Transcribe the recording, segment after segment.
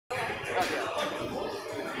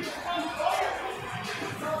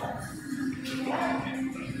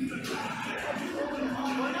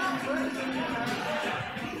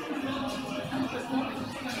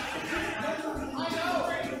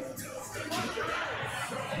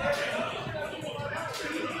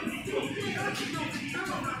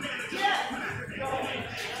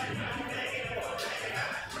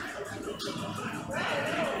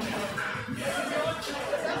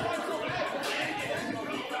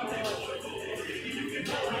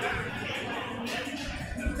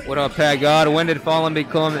What up, Pat God? When did Fallen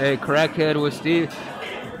become a crackhead with Steve?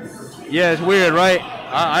 Yeah, it's weird, right?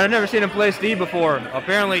 I've never seen him play Steve before.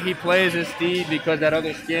 Apparently, he plays as Steve because that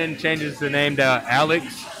other skin changes the name to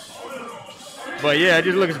Alex. But yeah, it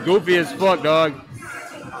just looks goofy as fuck, dog.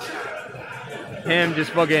 Him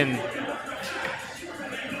just fucking,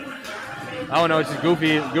 I don't know, it's just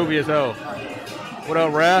goofy as hell. What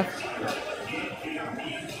up, Wrath?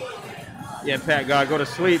 Yeah, Pat God, go to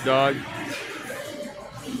sleep, dog.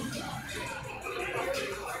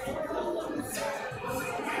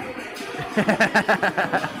 You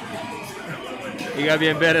gotta be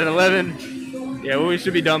in bed at 11? Yeah, well, we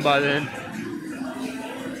should be done by then.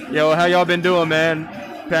 Yo, how y'all been doing, man?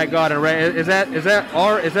 Pat God and Wrath. Is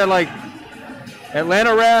that like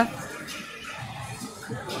Atlanta Wrath?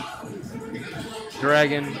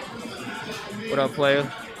 Dragon. What up, player?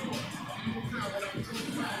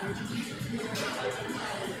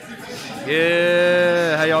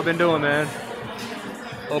 Yeah, how y'all been doing, man?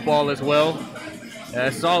 Hope all is well.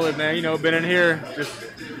 That's solid, man. You know, been in here, just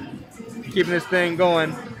keeping this thing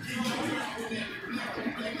going.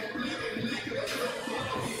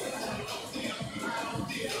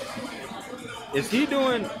 Is he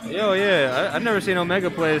doing? Yo, yeah. I've never seen Omega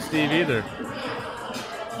play as Steve either.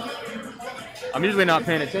 I'm usually not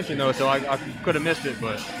paying attention though, so I could have missed it,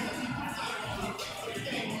 but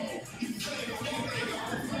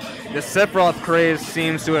the Sephiroth craze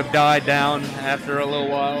seems to have died down after a little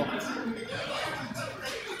while.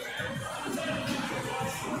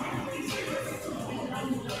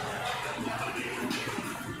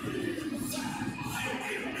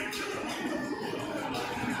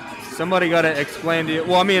 Somebody got to explain to you.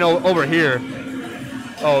 Well, I mean, over here.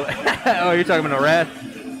 Oh, oh, you're talking about a Wrath?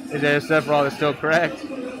 Is that Sephiroth is still cracked?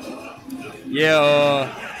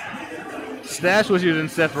 Yeah, Stash was using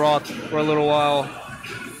Sephiroth for a little while,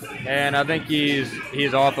 and I think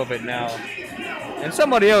he's off of it now. And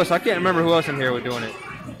somebody else, I can't remember who else in here was doing it.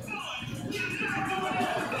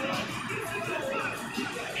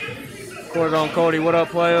 Cordon Cody, what up,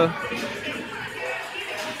 player?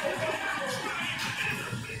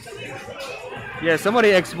 Yeah, somebody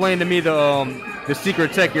explained to me the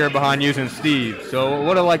secret tech here behind using Steve. So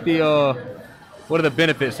what are the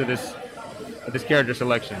benefits of this character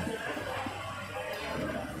selection?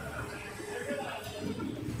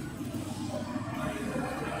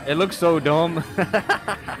 It looks so dumb.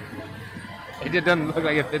 It just doesn't look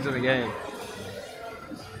like it fits in the game.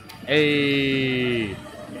 Hey,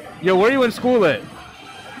 yo, where are you in school at?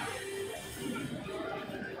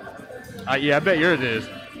 Yeah, I bet yours is.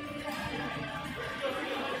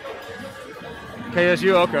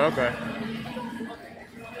 KSU, okay.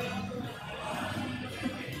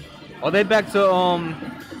 Are they back to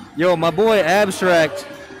yo, my boy Abstract,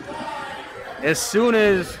 as soon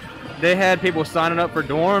as they had people signing up for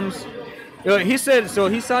dorms, you know, he said, so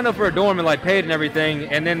he signed up for a dorm and like paid and everything,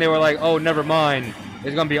 and then they were like, oh, never mind,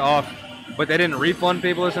 it's gonna be off, but they didn't refund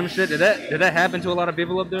people or some shit. Did that happen to a lot of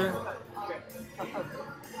people up there?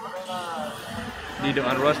 Need to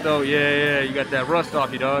unrust though? Yeah, you got that rust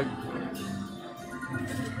off you, dog.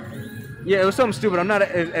 Yeah, it was something stupid. I'm not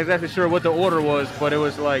exactly sure what the order was, but it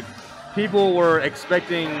was like people were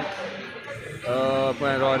expecting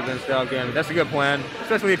plans already been style game. That's a good plan,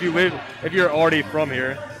 especially if you're already from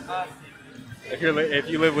here. If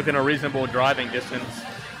you live within a reasonable driving distance.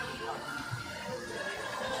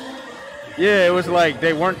 Yeah, it was like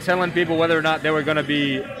they weren't telling people whether or not they were going to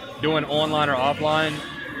be doing online or offline,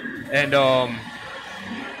 and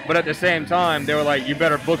but at the same time they were like, you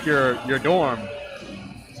better book your dorm.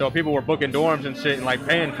 So people were booking dorms and shit and like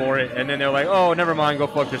paying for it, and then they're like, oh, never mind, go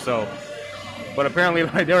fuck yourself. But apparently,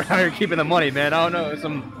 like, they were out here keeping the money, man. I don't know, it's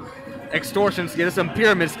some extortion scheme, it's some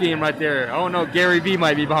pyramid scheme right there. I don't know, Gary Vee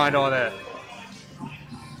might be behind all that.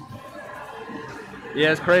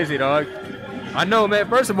 Yeah, it's crazy, dog. I know, man.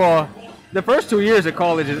 First of all, the first 2 years of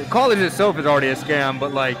college itself is already a scam,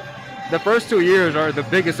 but like the first 2 years are the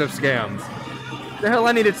biggest of scams. The hell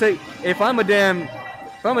I need to take if I'm a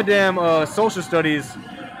damn social studies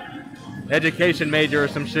education major or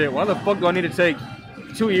some shit, why the fuck do I need to take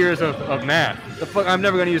 2 years of math? The fuck, I'm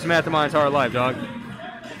never gonna use math in my entire life, dog.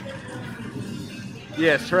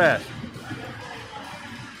 Yeah, it's trash.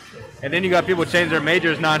 And then you got people change their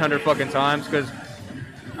majors 900 fucking times because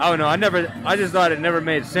I don't know. I just thought it never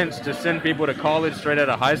made sense to send people to college straight out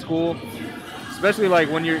of high school, especially like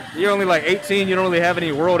when you're only like 18. You don't really have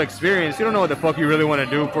any world experience. You don't know what the fuck you really want to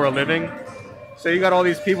do for a living. So you got all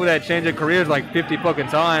these people that change their careers like 50 fucking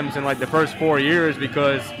times in like the first 4 years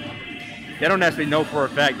because they don't actually know for a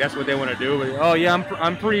fact that's what they want to do. But, oh yeah,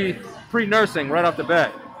 I'm pre-nursing right off the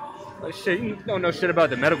bat. Like shit, you don't know shit about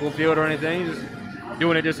the medical field or anything. You just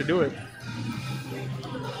doing it just to do it.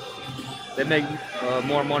 They make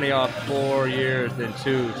more money off 4 years than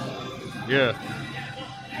 2. Yeah.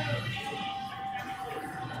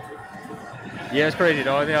 Yeah, it's crazy,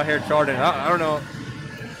 though. They out here charging. I don't know.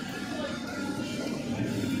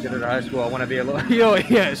 Get out of high school, I want to be a little. Yo,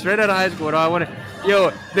 yeah, straight out of high school, I want to.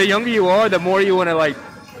 Yo, the younger you are, the more you want to like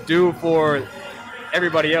do for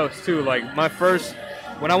everybody else too. Like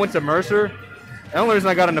when I went to Mercer, the only reason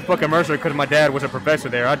I got into fucking Mercer because my dad was a professor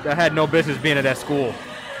there. I had no business being at that school.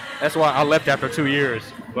 That's why I left after 2 years.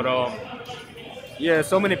 But yeah,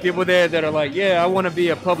 so many people there that are like, yeah, I want to be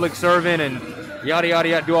a public servant and yada yada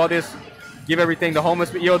yada, do all this, give everything to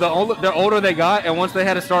homeless. Yo, the older they got, and once they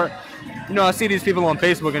had to start, you know, I see these people on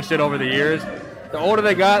Facebook and shit over the years. The older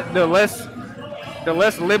they got, the less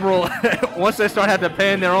liberal. Once they start having to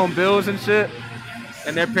paying their own bills and shit,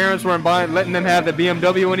 and their parents weren't letting them have the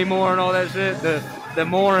BMW anymore and all that shit, the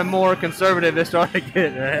more and more conservative they start to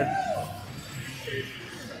get, man.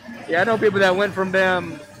 Yeah, I know people that went from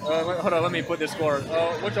them. Hold on, let me put this score.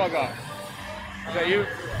 What y'all got? Is that you?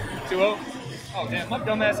 2-0? Oh, damn, my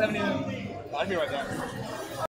dumb ass haven't even. I'll be right back.